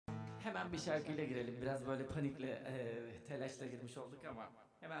Hemen bir şarkıyla girelim. Biraz böyle panikle, telaşla girmiş olduk ama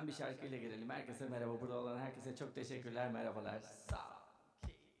hemen bir şarkıyla girelim. Herkese merhaba. Burada olan herkese çok teşekkürler. Merhabalar. Sağ ol.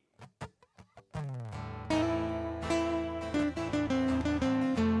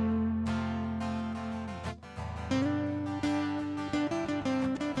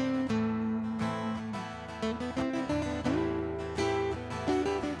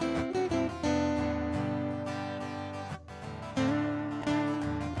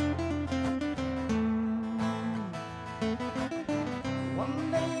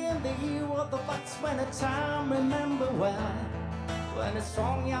 One day in the year of the bucks, when a time remember well, when a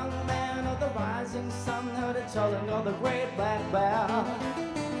strong young man of the rising sun heard a tolling of the great black bell.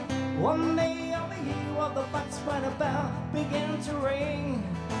 One day of the year of the bucks, when a bell began to ring,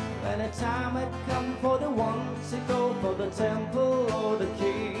 when a time had come for the ones to go for the temple or the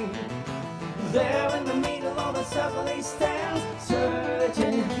king. There in the middle of the circle he stands,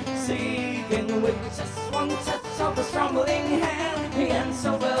 searching, seeking, with just one touch of the struggling hand, the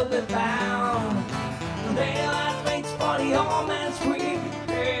answer will be found. Daylight waits for the old man's scream,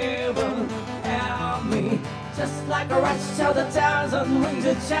 heaven, help me. Just like a rush till the thousand rings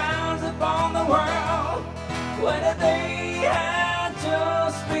it shines upon the world, when a day had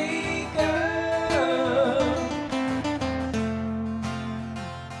just begun.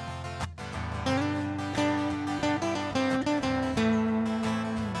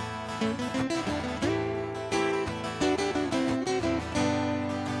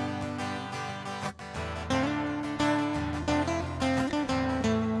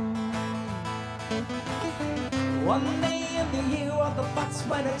 One day in the year of the bucks,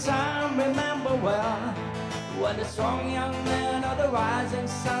 when a time remember well, when the strong young man of the rising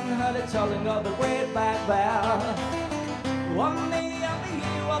sun heard the tolling of the great black bell. One day in the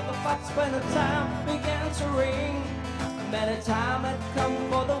year of the bucks, when the time began to ring, then a time had come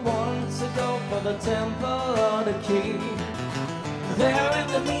for the ones to go for the temple or the king. There in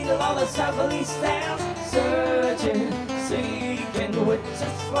the middle of the circle he stands, searching, seeking, with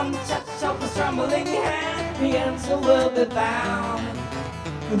just one touch of the trembling hand, the answer will be found.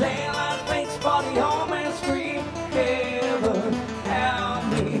 Daylight waits for the old man's scream, heaven, help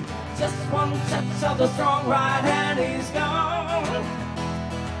me. Just one touch of the strong right hand, he's gone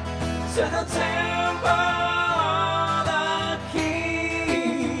to the temple of the king.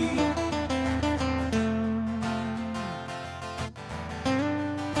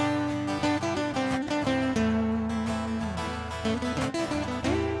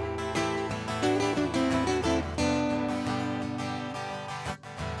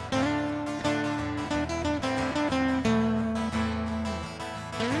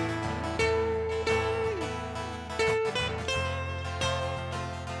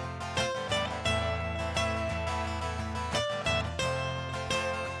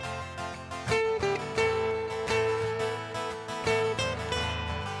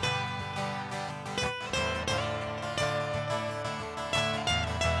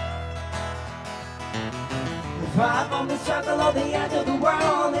 Far from the circle of the edge of the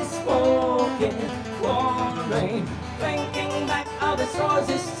world is spoken, wandering, thinking back how the stories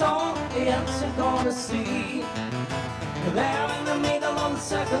is told, the answer gonna see. There in the middle of the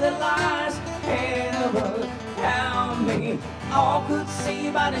circle it lies, heaven, help me. All could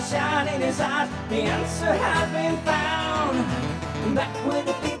see by the shine in his eyes, the answer has been found. Back with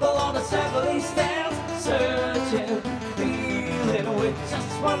the people on the circle he stands, searching, feeling, with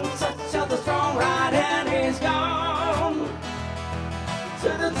just one touch of the strong right hand he's gone to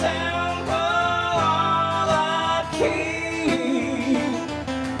the temple of the king.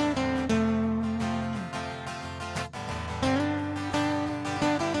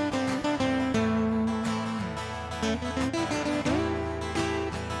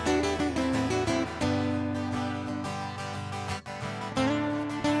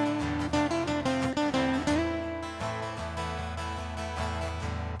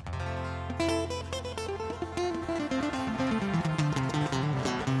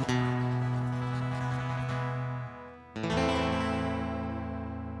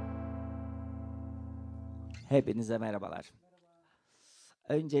 Hepinize merhabalar.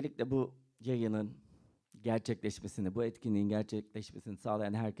 Öncelikle bu yayının gerçekleşmesini, bu etkinliğin gerçekleşmesini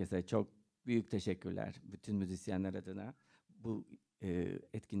sağlayan herkese çok büyük teşekkürler. Bütün müzisyenler adına, bu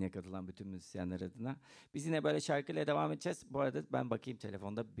etkinliğe katılan bütün müzisyenler adına. Biz yine böyle şarkıyla devam edeceğiz. Bu arada ben bakayım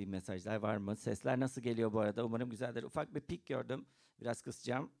telefonda bir mesajlar var mı? Sesler nasıl geliyor bu arada? Umarım güzeldir. Ufak bir pik gördüm. Biraz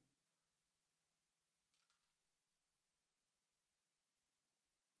kısacağım.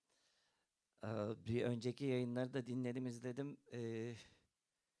 Bir önceki yayınları da dinledim, izledim.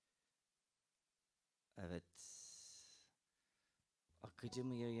 Evet. akıcı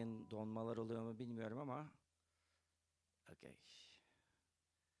mı yayın, donmalar oluyor mu bilmiyorum ama okey.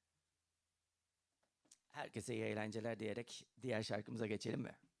 Herkese iyi eğlenceler diyerek diğer şarkımıza geçelim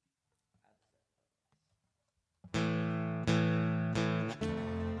mi?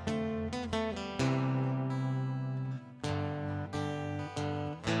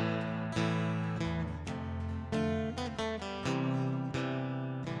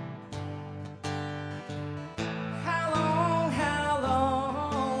 How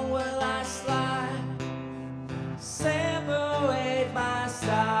long will I slide, separate my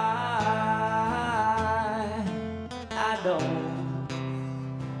side? I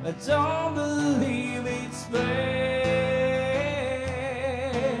don't believe it's fair.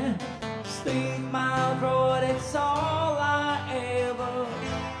 Sleep my road, it's all I ever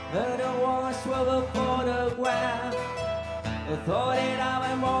heard of once with a photograph. I thought it out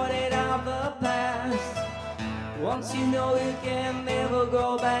and wrote it out the past. Once you know you can never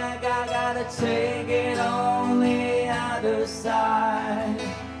go back, I gotta take it on the other side.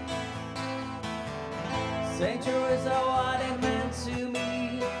 Centuries of what it meant to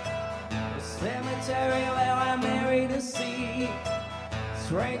me, the cemetery where I married the sea.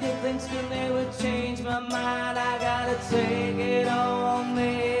 Stranger things can never change my mind, I gotta take it on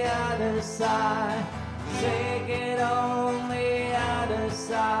the other side. Take it on the other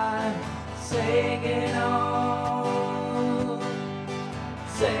side. Take it on.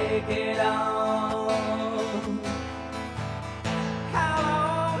 Take it on.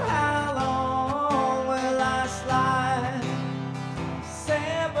 How long will I slide?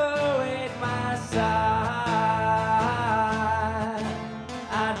 Separate my side.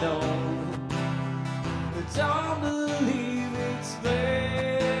 I don't believe it's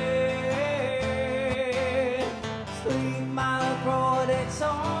fair. Sleep my throat, it's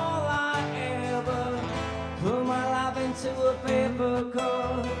all I ever put my life into a paper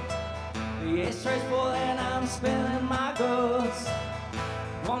cup. The ashtray's full and I'm spilling my guts.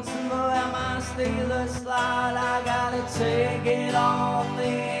 Once in a while my stealer slide, I gotta take it on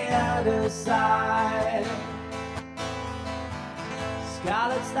the other side.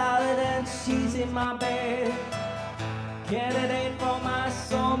 Scarlet started and she's in my bed. Candidate for my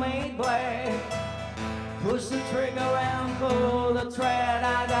soulmate blade. Push the trigger and pull the thread.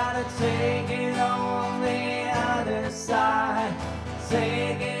 I gotta take it on the other side.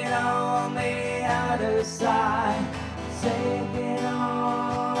 Take it on the other side. Take it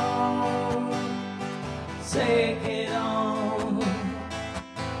on. Take it on.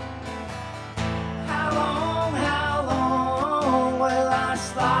 How long will I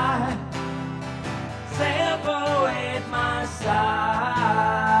slide? Separate my side.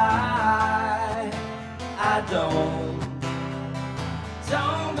 I don't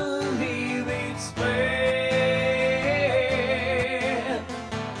believe it's fair.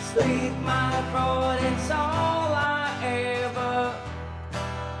 Sleep my throat, it's all I ever.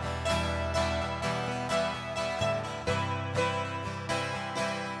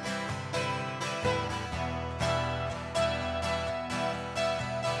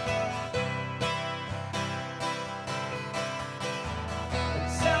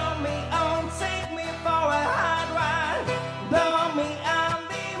 Tell me on, take me for a hot ride. Blow me out,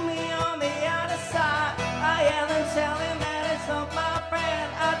 leave me on the other side. I yell and tell him that it's not my friend.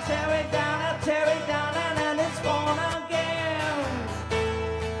 I tear it down, and then it's born again.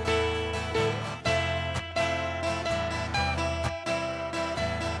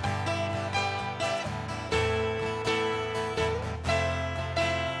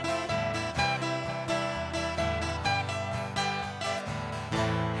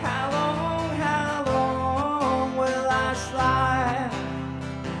 How long will I slide?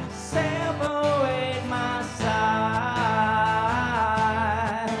 Separate my side.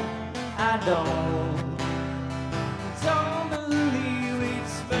 I don't believe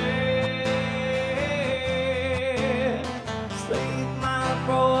it's fair. Sleep my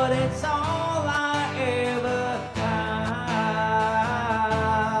throat, it's all I ever have.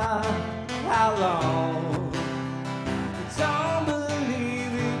 How long? Don't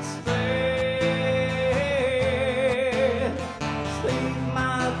believe it's fair. Sleep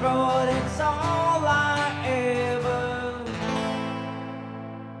my throat, it's all I ever.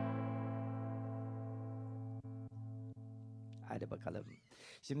 Hadi bakalım.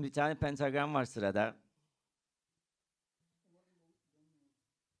 Şimdi bir tane pentagram var sırada.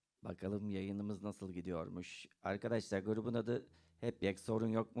 Bakalım yayınımız nasıl gidiyormuş. Arkadaşlar grubun adı Hep Yek, sorun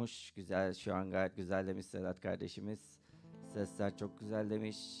yokmuş. Güzel, şu an gayet güzel demiş Sedat kardeşimiz. Sesler çok güzel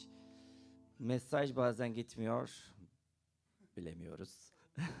demiş. Mesaj bazen gitmiyor. Bilemiyoruz.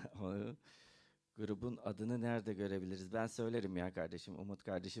 Onu grubun adını nerede görebiliriz? Ben söylerim ya kardeşim, Umut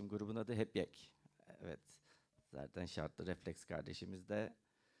kardeşim. Grubun adı Hep Yek. Evet. Zaten şartlı refleks kardeşimiz de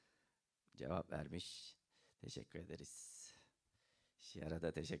cevap vermiş. Teşekkür ederiz. Şiar'a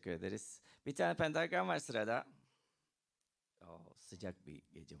da teşekkür ederiz. Bir tane pentagram var sırada. Sıcak bir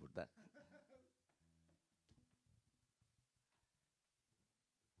gece burada.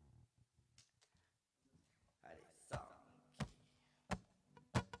 Hadi sağ ol.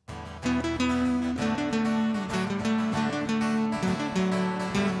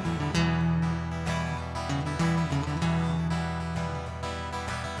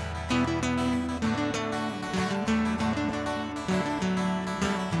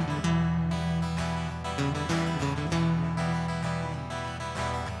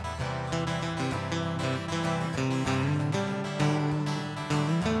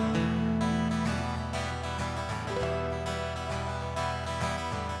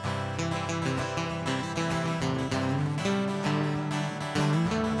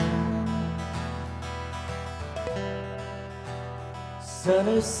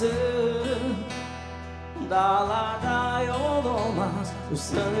 Sanırsın dağlarda yol olmaz,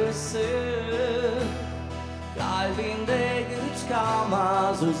 sanırsın kalbinde güç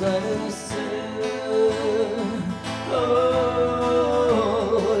kalmaz, uzanırsın.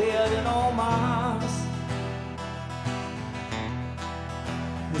 Yarın olmaz,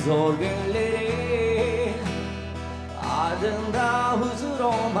 zor günlerin ardında huzur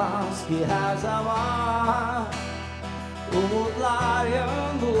olmaz ki her zaman. Umutlar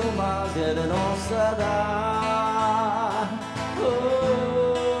yön bulmaz, yarın olsa da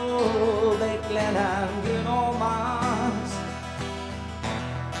beklenen gün olmaz.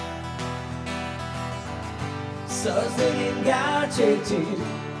 Sözlerin gerçektir,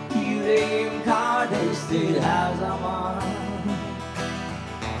 yüreğim kardeştir her zaman.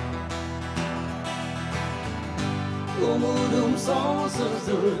 Umudum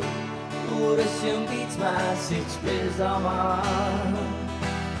sonsuzdur, uğraşım bitmez hiçbir zaman.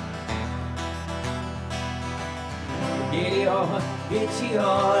 Geliyor,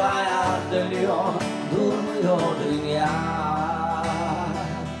 geçiyor, hayat dönüyor, durmuyor dünya.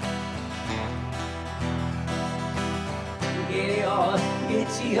 Geliyor,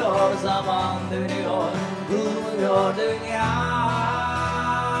 geçiyor, zaman dönüyor, durmuyor dünya.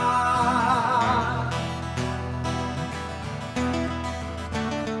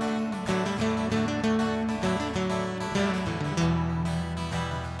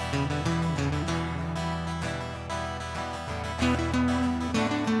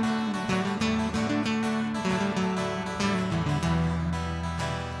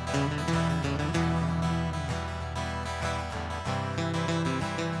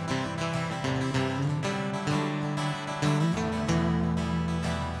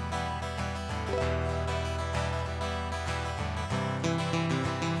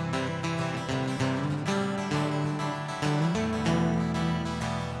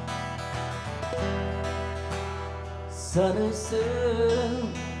 Sanırsın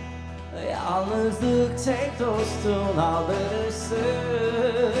yalnızlık tek dostun, aldırırsın.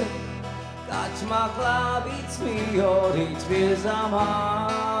 Kaçmakla bitmiyor hiçbir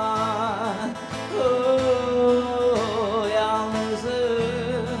zaman.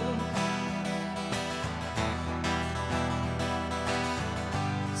 Yalnızım.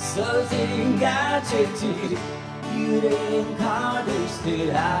 Sözlerin gerçektir, yüreğin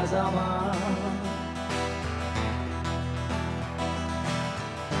kardeştir her zaman.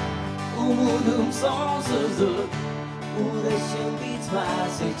 Umudum sonsuzdur, uğraşım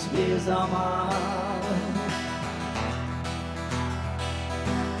bitmez hiçbir zaman.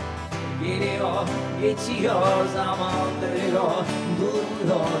 Geliyor, geçiyor, zaman dönüyor,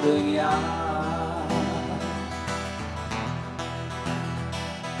 durmuyor dünya.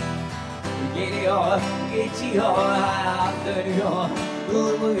 Geliyor, geçiyor, hayat dönüyor,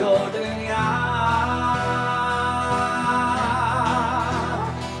 durmuyor dünya.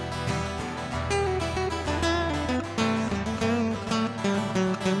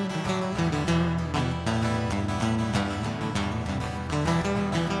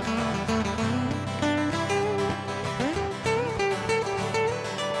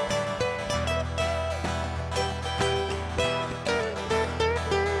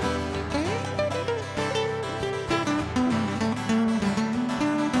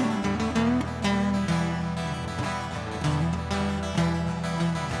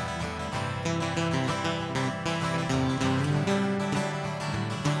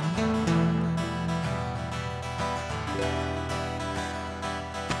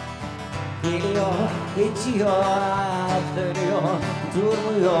 Geliyor, geçiyor, hayat dönüyor,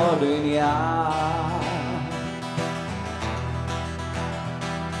 durmuyor dünya.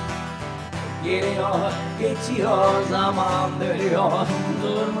 Geliyor, geçiyor, zaman dönüyor,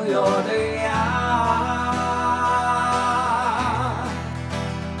 durmuyor dünya.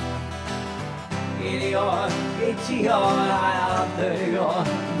 Geliyor, geçiyor, hayat dönüyor,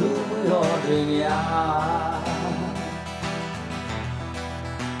 durmuyor dünya.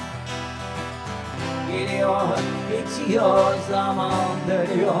 Geliyor, geçiyor, zaman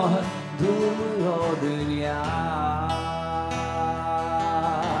dönüyor, durmuyor dünya.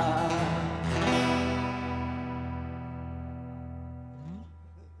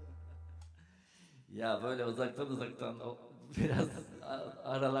 Ya böyle uzaktan biraz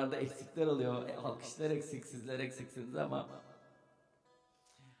aralarda eksikler oluyor. Alkışlar eksik, sizler eksiksiniz ama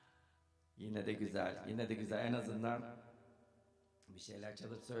yine de güzel, yine de güzel. En azından bir şeyler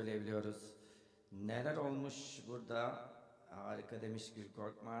çalıp söyleyebiliyoruz. Neler olmuş burada? Harika demiş Gül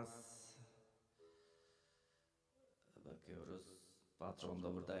Korkmaz. Bakıyoruz. Patron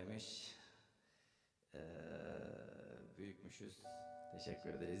da buradaymış. Büyükmüşüz. Teşekkür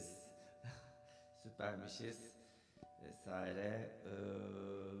ederiz. Süpermişiz. Vesaire.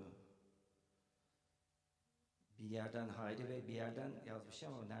 Bir yerden Hayri ve bir yerden yazmış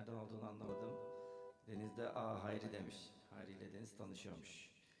ama nereden olduğunu anlamadım. Deniz'de Hayri demiş. Hayri ile Deniz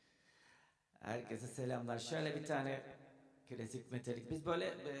tanışıyormuş. Herkese selamlar. Şöyle bir tane klasik metalik. Biz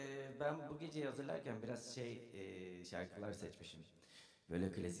böyle ben bu geceyi hazırlarken biraz şarkılar seçmişim.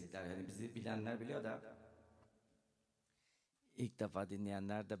 Böyle klasikler. Yani bizi bilenler biliyor da ilk defa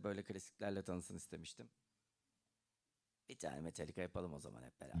dinleyenler de böyle klasiklerle tanısın istemiştim. Bir tane Metallica yapalım o zaman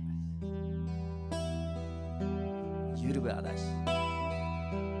hep beraber. Yürü be adaş.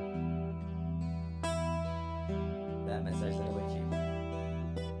 Ben mesajlara bakayım.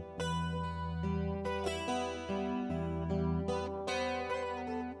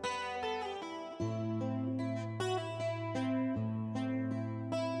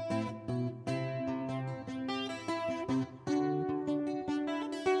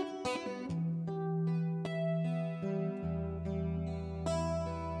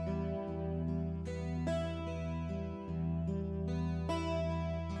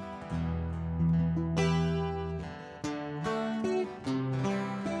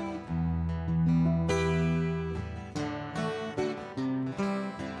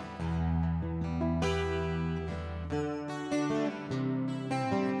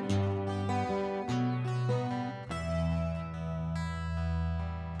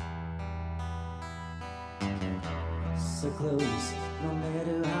 So close, no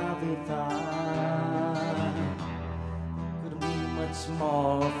matter how we far. Couldn't be much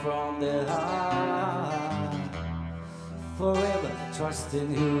more from the heart. Forever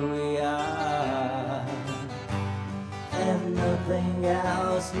trusting who we are, and nothing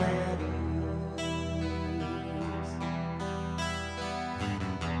else matters.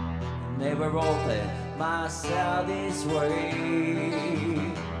 Never open myself this way.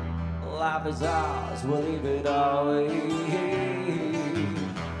 Life is ours, we'll leave it all away.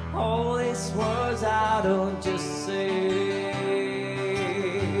 All these words I don't just say,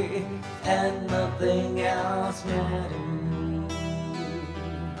 and nothing else matters.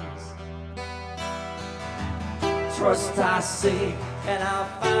 Trust I seek, and I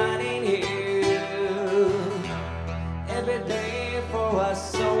find in you. Every day for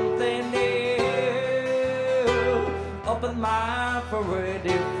us something new. Open mind for a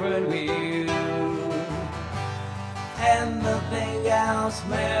different view, and nothing else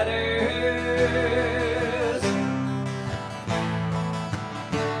matters.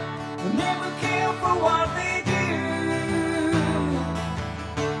 Never care for what they do,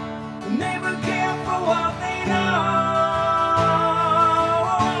 never care for what they know,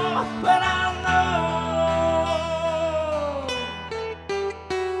 but I know.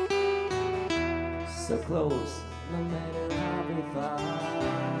 So close, no matter how we far.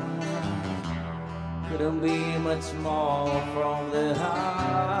 Couldn't be much more from the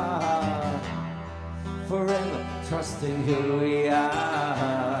heart. Forever trusting who we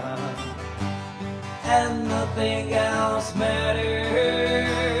are, and nothing else matters.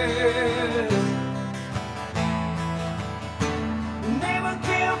 Never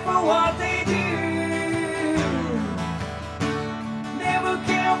care for what they do, never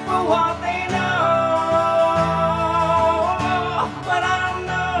care for what they know.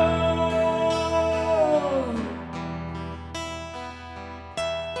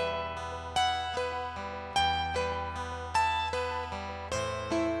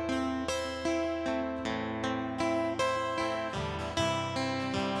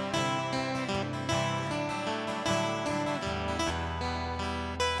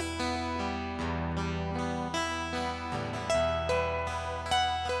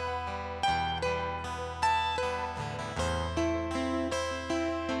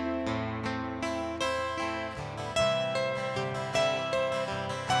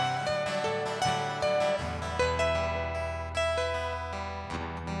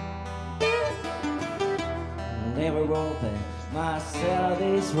 never open myself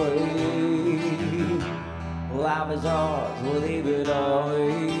this way. Life is hard to leave it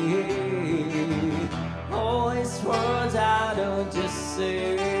away. All these words I don't just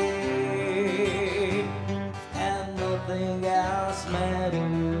say, and nothing else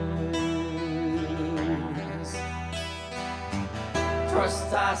matters.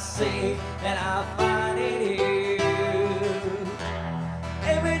 Trust I see and I find it here.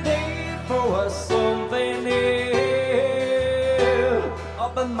 Every day for something new.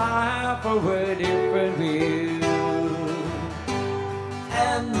 Open my heart for a different view.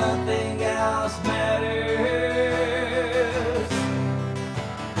 And nothing else matters.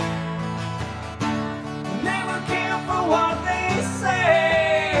 Never care for what they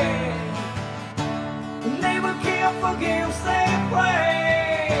say. Never care for games they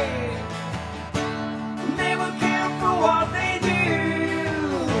play. Never care for what they do.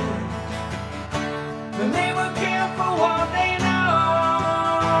 Never care for what they know.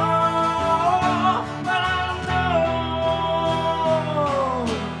 But I know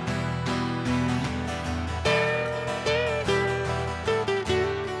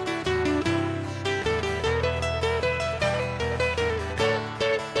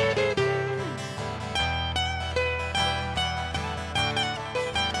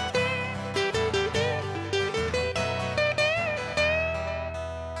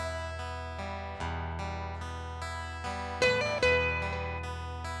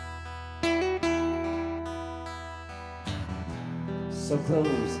so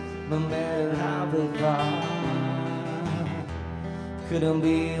close, no matter how far. Couldn't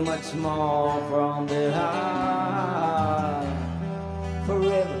be much more from the heart.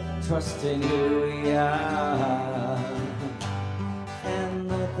 Forever trusting who we are, and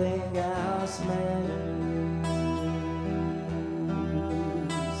nothing else matters.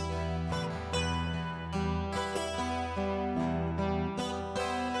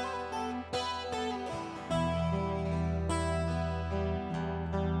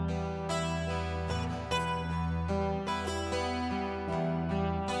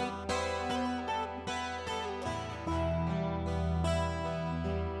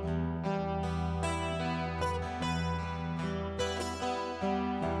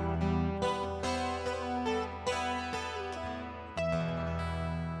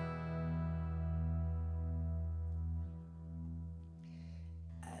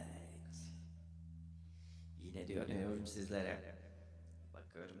 Yine dönüyorum sizlere.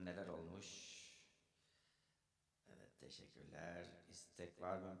 Bakıyorum neler olmuş. Evet, teşekkürler. İstek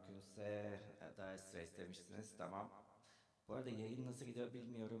var mümkünse. Daha sıra istemişsiniz. Tamam. Bu arada yayın nasıl gidiyor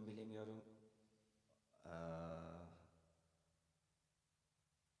bilemiyorum.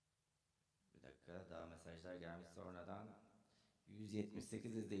 Bir dakika, daha mesajlar gelmiş sonradan.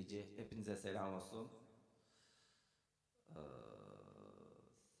 178 izleyici. Hepinize selam olsun.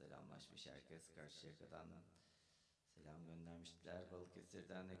 Selamlaşmış herkes. Karşıyaka'dan selam göndermişler.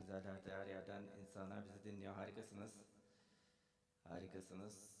 Balıkesir'den, ne güzeller, her yerden insanlar bizi dinliyor. Harikasınız.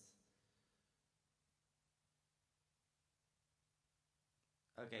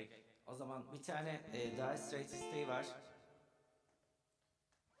 Okay. O zaman bir tane daha straight isteği var.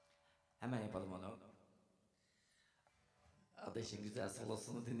 Hemen yapalım onu. Adaş'ın güzel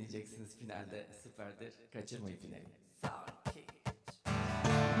solosunu dinleyeceksiniz finalde. Süperdir. Kaçırmayın finali. Sağ olun.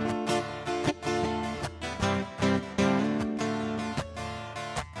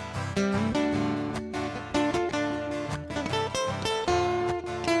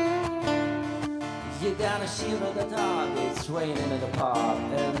 You got a shield of the dark, it's raining in the park.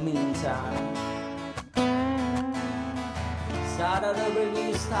 In the meantime, start of the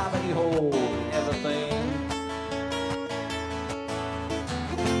review, stop and you hold everything.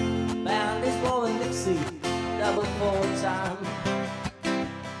 Band is blowing Dixie, double full time.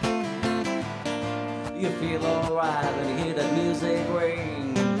 You feel alright when you hear that music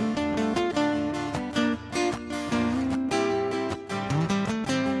ring.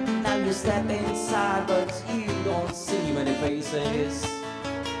 Now you step inside, but you don't see many faces.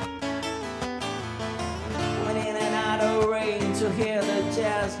 Went in and out of rain to hear the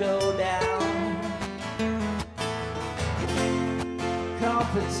jazz go down.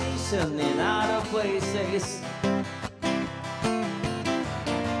 Competition in other places.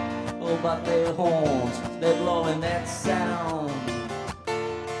 Oh, but their horns, they're blowing that sound.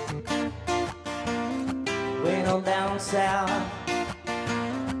 Way on down south,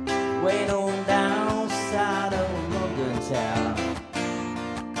 way on down side of London town.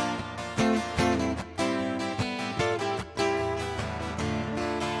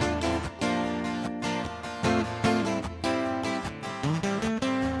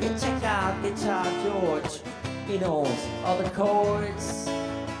 You check out Guitar George, He knows all the chords.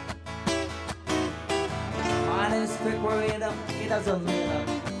 Mine is quick rhythm, he doesn't need a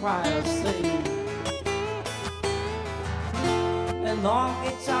cry or sing. And long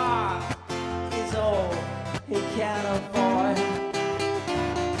guitar is all he can afford.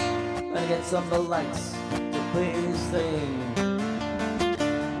 And get some of the lights to play his thing.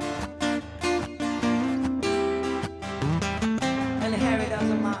 And Harry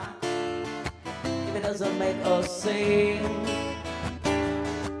doesn't mind if it doesn't make us sing.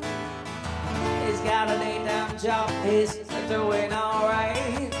 He's got a daytime job, he's doing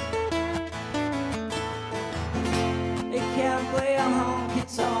alright. He can't play a honky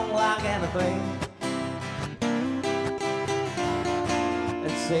tonk like anything.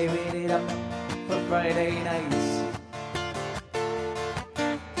 And saving it up for Friday nights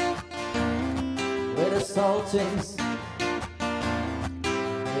with the Sultans,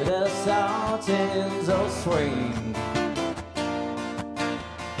 with the Sultans of Swing.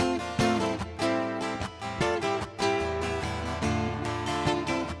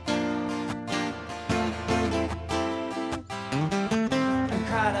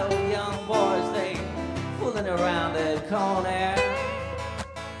 Around the corner,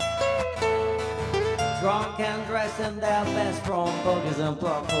 drunk and dressed in their best from bogies and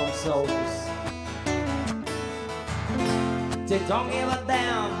platform souls. They don't give a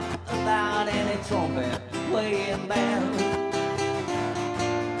damn about any trumpet playing band.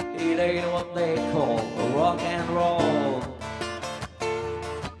 It ain't what they call rock and roll.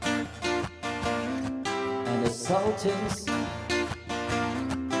 And the Sultans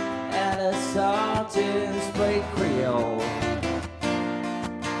the Sultans play Creole.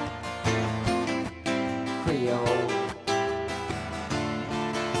 Creole.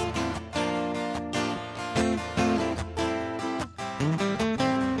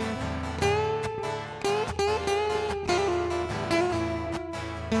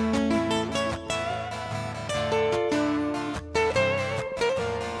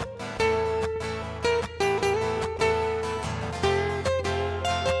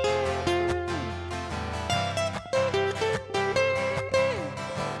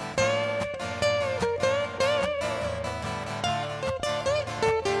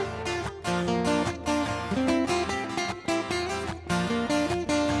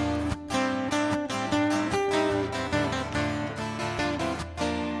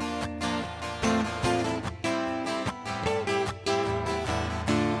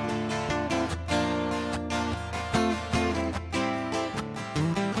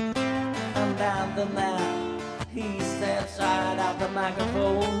 The man, he steps right out the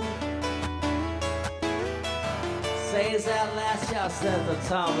microphone, says at last just as the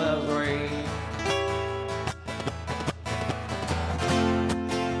time bells ring.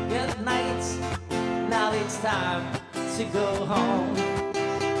 Good night, now it's time to go home,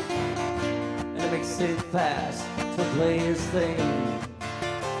 and he makes it fast to play his thing.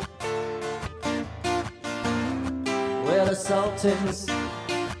 We're the Sultans,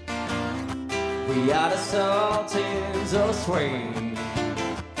 we are the Sultans of Swing.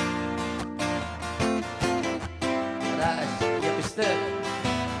 Get me stuck.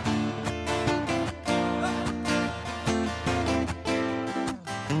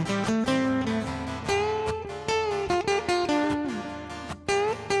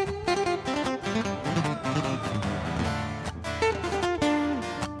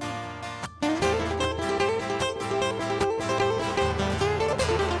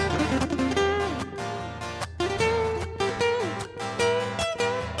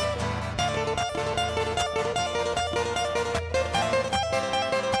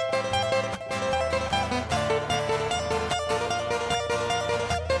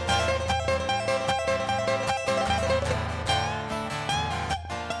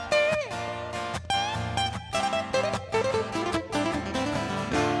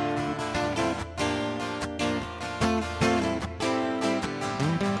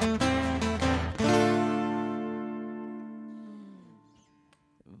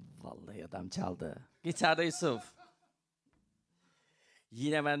 Vallahi adam çaldı. Gitarda Yusuf.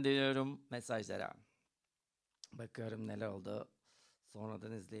 Yine ben dönüyorum mesajlara. Bakıyorum neler oldu.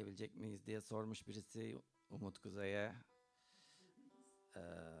 Sonradan izleyebilecek miyiz diye sormuş birisi Umut Kuzey'e.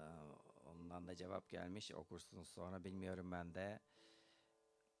 Ondan da cevap gelmiş. Okursunuz sonra, bilmiyorum ben de.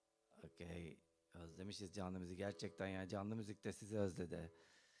 Okey. Özlemişiz canlı müziği gerçekten ya. Canlı müzik de sizi özledi.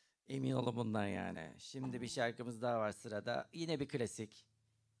 Emin olun bundan yani. Şimdi bir şarkımız daha var sırada. Yine bir klasik.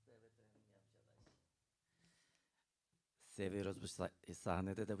 Seviyoruz bu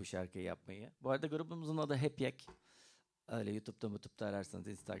sahnede de bu şarkıyı yapmayı. Bu arada grubumuzun adı Hep Yek. Öyle YouTube'da ararsanız,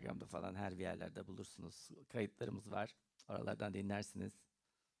 Instagram'da falan her bir yerlerde bulursunuz. Kayıtlarımız var. Oralardan dinlersiniz.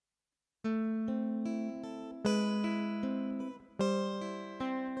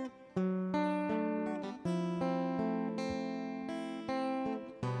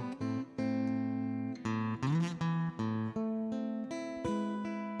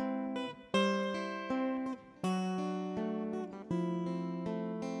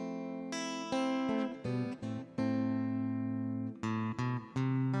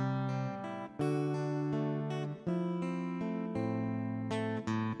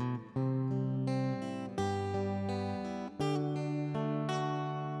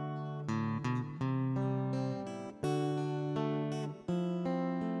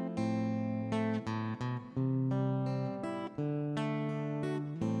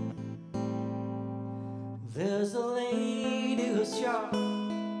 There's a lady who's sharp,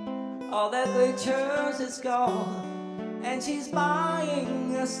 all that glitters is gold, and she's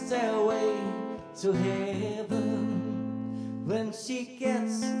buying a stairway to heaven. When she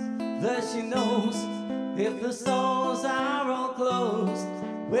gets there, she knows if the stores are all closed,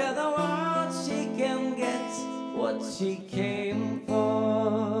 with the world she can get what she came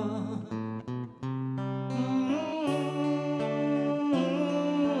for.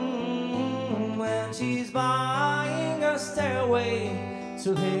 When she's buying a stairway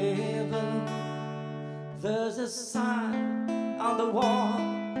to heaven, there's a sign on the wall,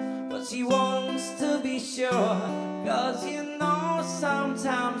 but she wants to be sure, 'cause you know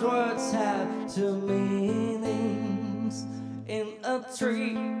sometimes words have two meanings. In a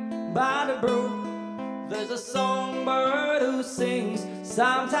tree by the brook, there's a songbird who sings.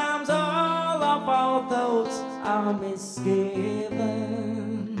 Sometimes all of our thoughts are misgiven.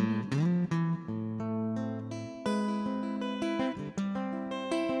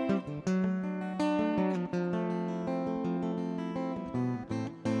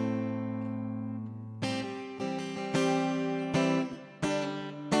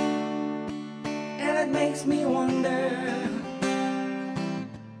 Makes me wonder,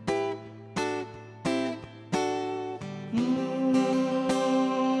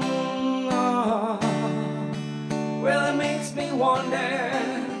 well, it makes me wonder.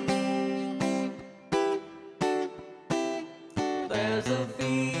 There's a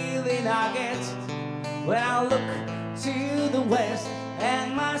feeling I get when I look to the west,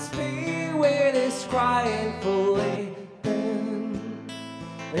 and my spirit is crying for living.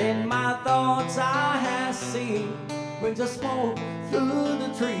 In my thoughts I have seen brings a smoke through the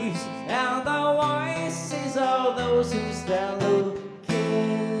trees, and the voices of those who stand looking.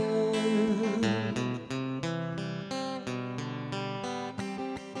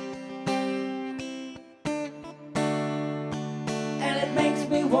 And it makes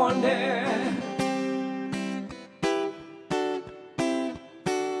me wonder,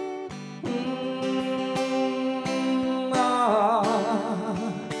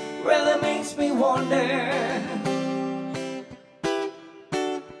 me wonder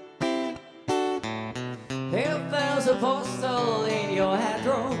if there's a postal in your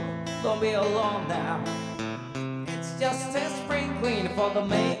headroom. Don't be alone now, it's just a sprinkling for the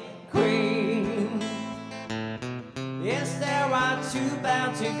May Queen. Yes, there are two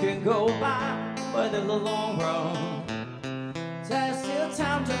paths you can go by, but in the long run there's still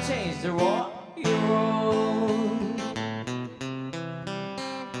time to change the road you're on.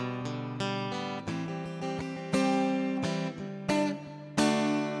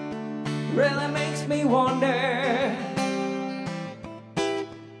 Really makes me wonder,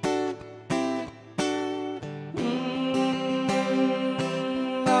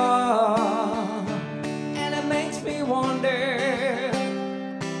 and it makes me wonder.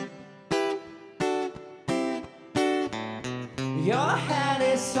 Your head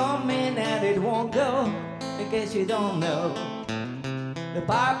is something and it won't go, in case you don't know. The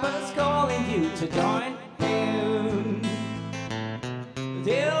piper's calling you to join him.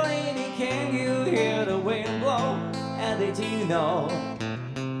 Dear lady, can you hear the wind blow? And did you know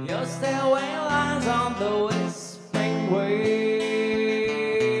your stairway lies on the whispering wave?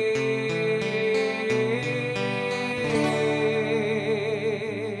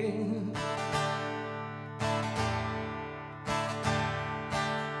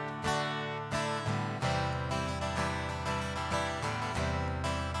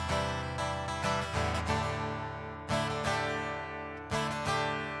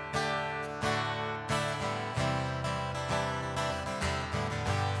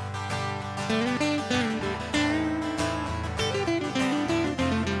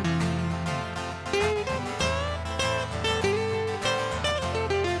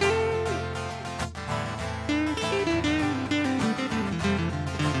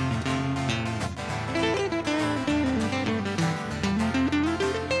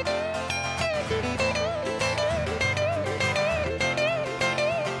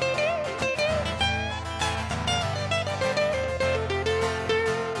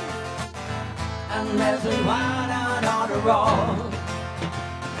 as we ride out on the road.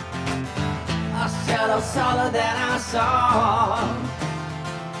 A shadow taller than I saw.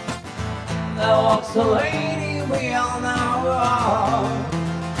 There walks a lady we all know,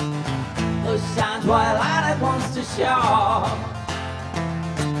 who shines white light it wants to show.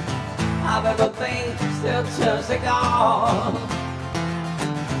 Of everything still turns to gold.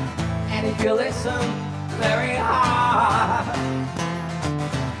 And if you listen very hard,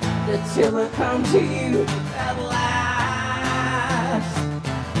 the tune will come to you at last.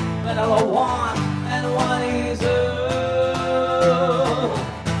 But all I want and one is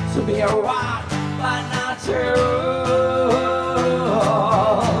to be a rock, but not true.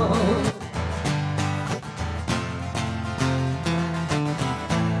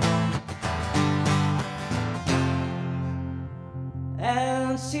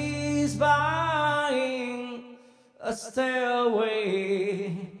 And she's buying a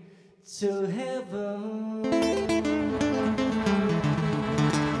stairway to heaven.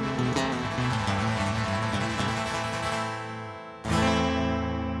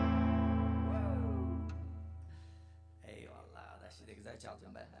 Eyvallah, da şimdi güzel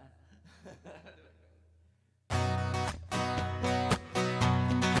çalacağım ben.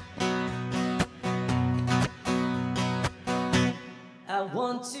 I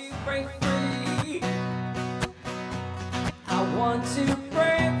want to break free. I want to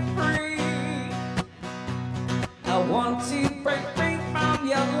break free. I want to break free from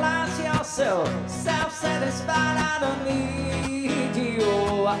your lies, you're so self-satisfied. I don't need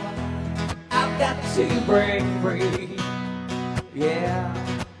you. I've got to break free. Yeah.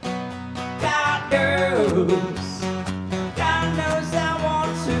 God knows I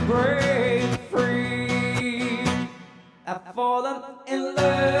want to break free. I've fallen in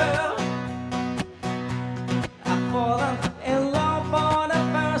love. I've fallen in love for the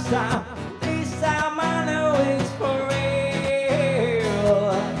first time. This time I know it's for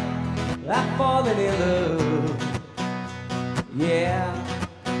real. I've fallen in love. Yeah.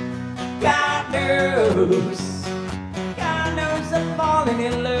 God knows I'm falling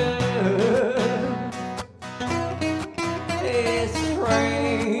in love. It's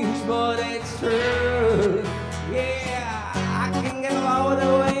strange, but it's true. Yeah, I can get all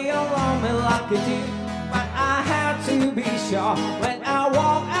the way along me like I do, but I have to be sure when I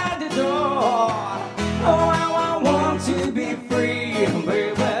walk out the door. Oh, how I want to be free,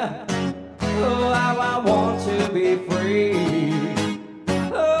 baby. Oh, how I want to be free.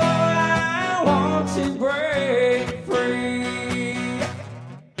 Oh, I want to break free.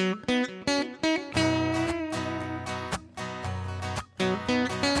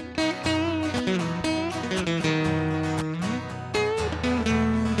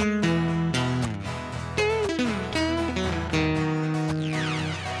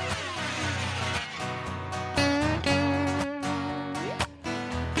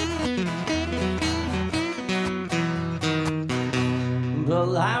 The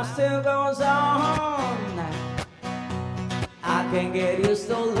life still goes on. I can't get used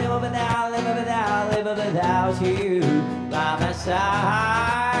to living without you by my side.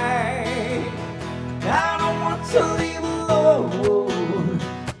 I don't want to leave alone.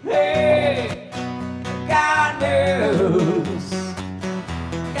 Hey, God knows,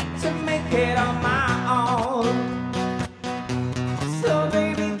 got to make it on my own. So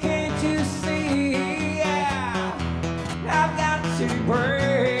baby, can't you see? Yeah, I've got to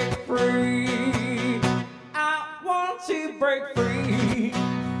break free. I want to break free.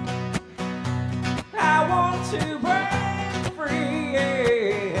 I want to break free.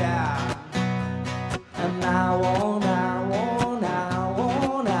 Yeah. And I want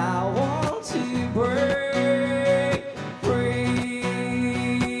to break free.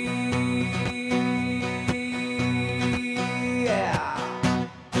 Yeah.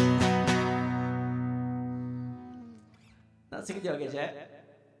 Nasıl gidiyor gece?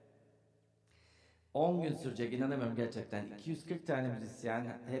 10 gün sürecek, inanamıyorum gerçekten. 240 tane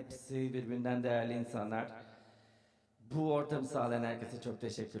müzisyen, hepsi birbirinden değerli insanlar. Bu ortamı sağlayan herkese çok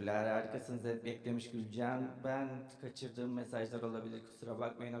teşekkürler. Harikasınız, hep beklemiş Gülcan. Ben kaçırdığım mesajlar olabilir, kusura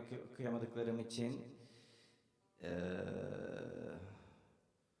bakmayın okuyamadıklarım için.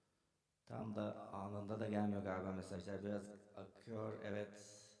 Tam da anında da gelmiyor galiba mesajlar, biraz akıyor, evet.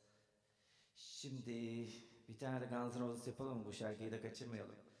 Şimdi bir tane de Guns N' Roses yapalım mı? Bu şarkıyı da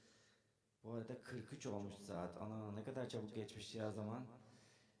kaçırmayalım. Bu arada 43 olmuş saat. Ana ne kadar çabuk geçmiş ya zaman.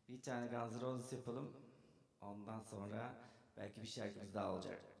 Bir tane Guns N' Roses yapalım. Ondan sonra belki bir şarkımız daha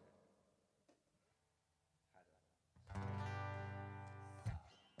olacak.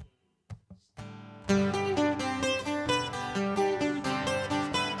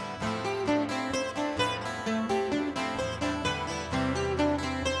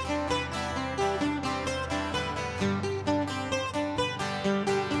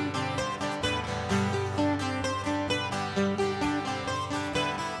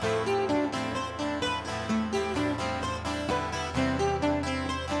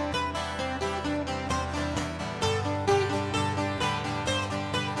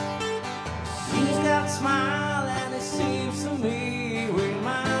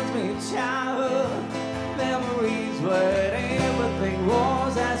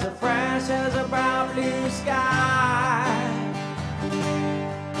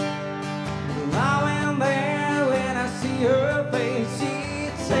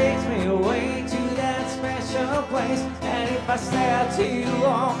 I stare too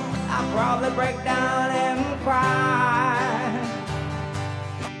long, I'll probably break down and cry.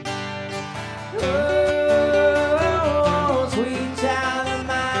 Oh, sweet child of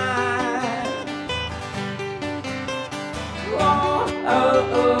mine. Oh, oh,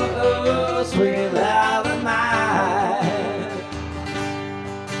 oh, oh, sweet love of mine.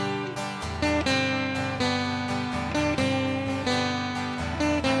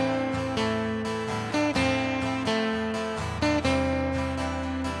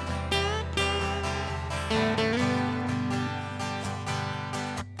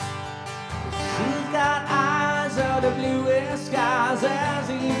 She's got eyes of the bluest skies as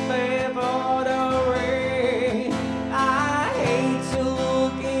he favored the rain. I hate to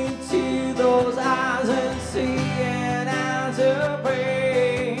look into those eyes and see an answer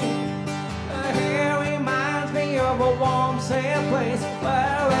pain. Her hair reminds me of a warm, safe place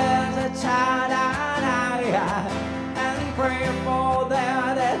where as a child and pray for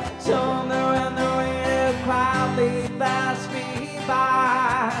that thunder and the rain to quietly pass me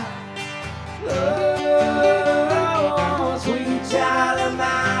by. Oh, sweet child of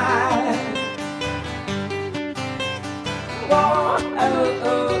mine. Oh, oh,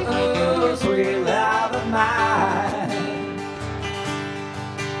 oh, oh, sweet love of mine.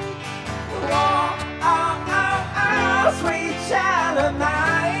 Oh, oh, oh, oh, sweet child of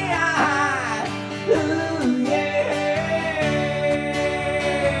mine. Ooh, yeah,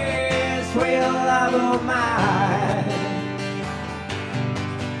 sweet love of mine.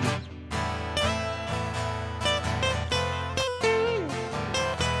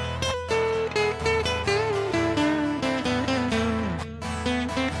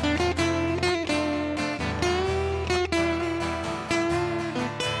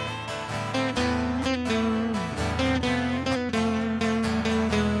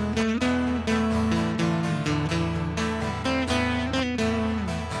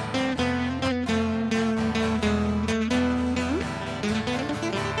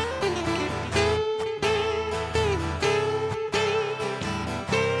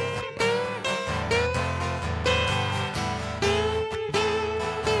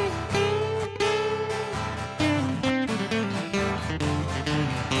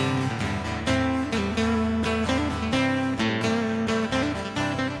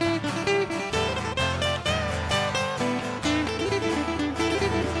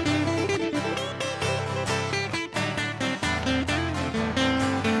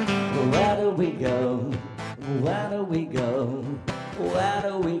 Where do we go? Where do we go? Where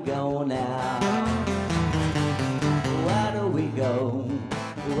do we go now? Where do we go?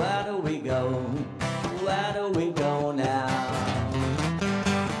 Where do we go? Where do we go now?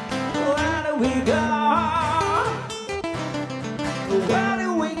 Where do we go? Where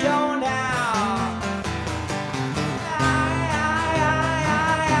do we go now?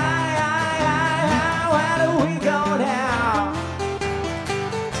 Where do we go now?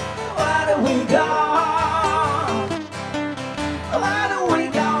 Where do we go? Where do we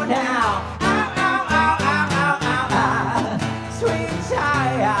go now? Ow, ow, ow, ow, ow, ow, ow. Sweet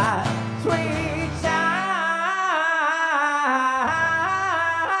child, sweet child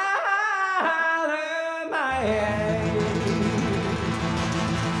of mine.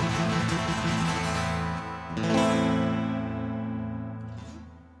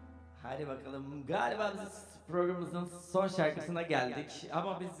 Hadi bakalım. Galiba biz programımızın son şarkısına geldik.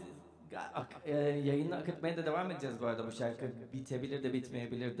 Ama biz yayını akıtmaya da devam edeceğiz bu arada. Bu şarkı bitebilir de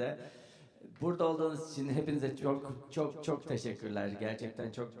bitmeyebilir de. Burada olduğunuz için hepinize çok çok çok teşekkürler.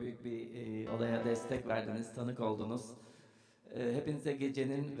 Gerçekten çok büyük bir olaya destek verdiniz, tanık oldunuz. Hepinize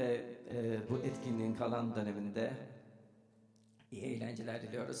gecenin ve bu etkinliğin kalan döneminde iyi eğlenceler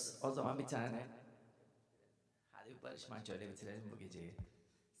diliyoruz. O zaman bir tane hadi Barış Manço'yla bitirelim bu geceyi.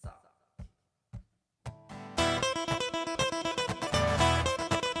 Sağ ol.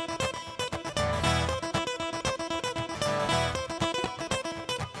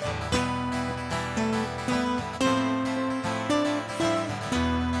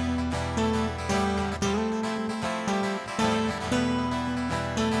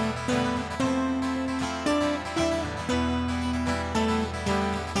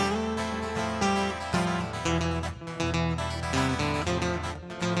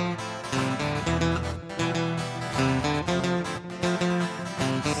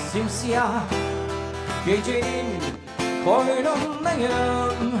 Simsiyah gecenin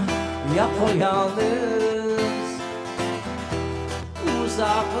koynundayım, yapayalnız.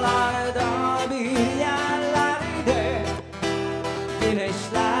 Uzaklarda bir yerlerde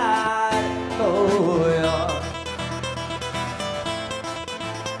güneşler doğuyor.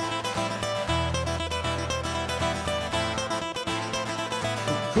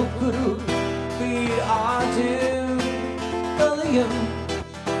 Kupkuru bir ağacın dalıyım,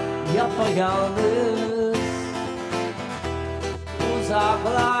 yapayalnız.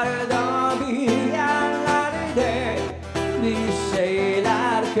 Uzaklarda bir yerlerde bir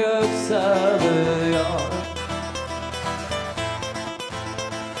şeyler kök salıyor.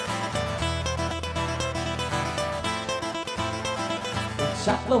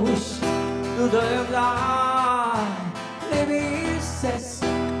 Çatlamış dudağımda ne bir ses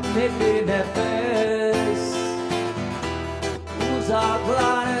ne bir nefes.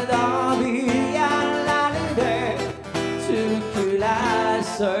 Uzaklarda bir yerlerde türküler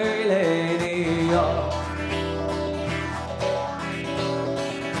söyleniyor.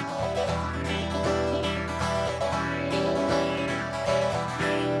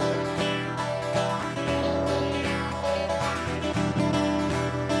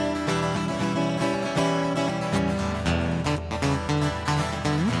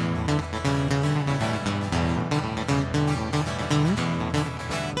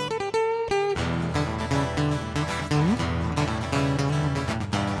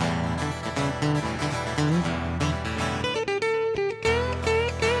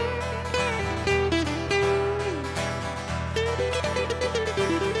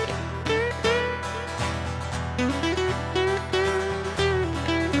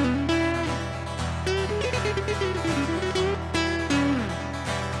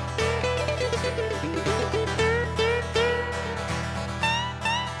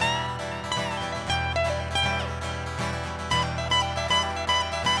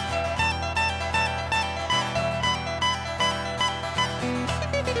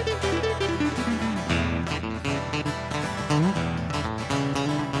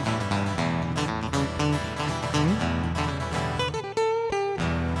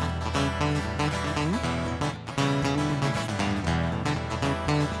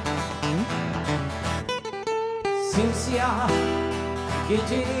 Simsiyah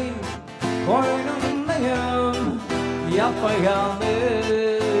gecenin koynundayım,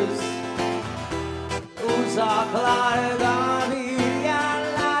 yapayalnız. Uzaklarda bir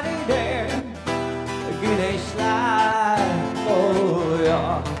yerlerde güneşler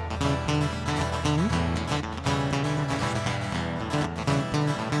doğuyor.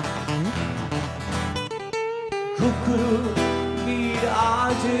 Kupkuru bir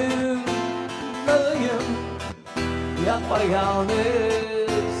ağacın dalıyım, yapayalnız.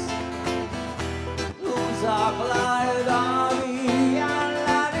 Uzaklarda bir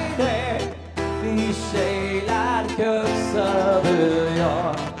yerlerde bir şeyler kök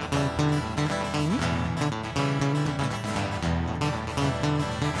salıyor.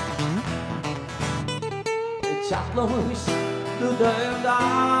 Çatlamış dudağımda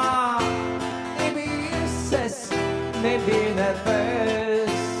ne bir ses ne bir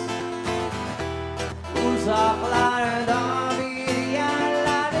nefes. Uzaklarda bir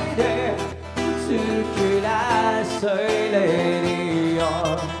yerlerde türküler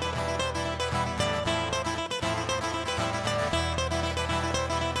söyleniyor.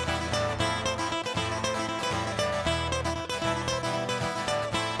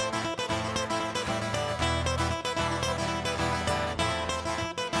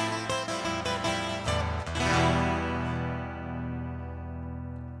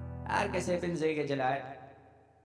 Herkese hepinize iyi geceler.